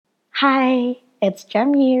Hi, it's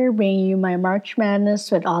Jem here, bringing you my March Madness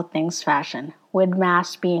with all things fashion. With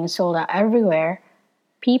masks being sold out everywhere,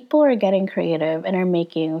 people are getting creative and are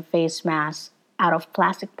making face masks out of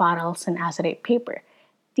plastic bottles and acetate paper.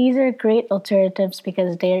 These are great alternatives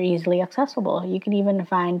because they are easily accessible. You can even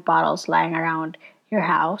find bottles lying around your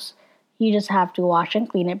house. You just have to wash and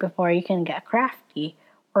clean it before you can get crafty.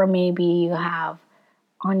 Or maybe you have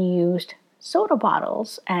unused soda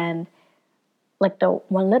bottles and like the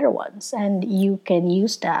 1 liter ones, and you can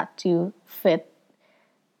use that to fit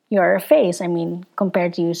your face. I mean,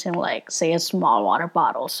 compared to using, like, say, a small water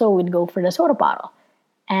bottle. So we'd go for the soda bottle.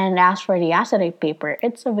 And as for the acetate paper,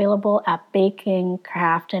 it's available at baking,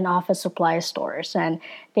 craft, and office supply stores. And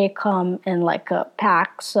they come in like a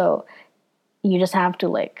pack. So you just have to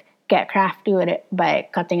like get crafty with it by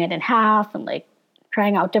cutting it in half and like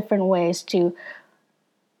trying out different ways to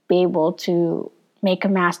be able to make a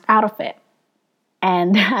mask out of it.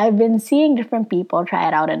 And I've been seeing different people try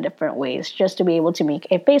it out in different ways just to be able to make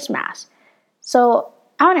a face mask. So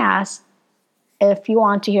I want to ask if you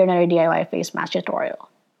want to hear another DIY face mask tutorial.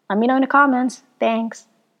 Let me know in the comments. Thanks.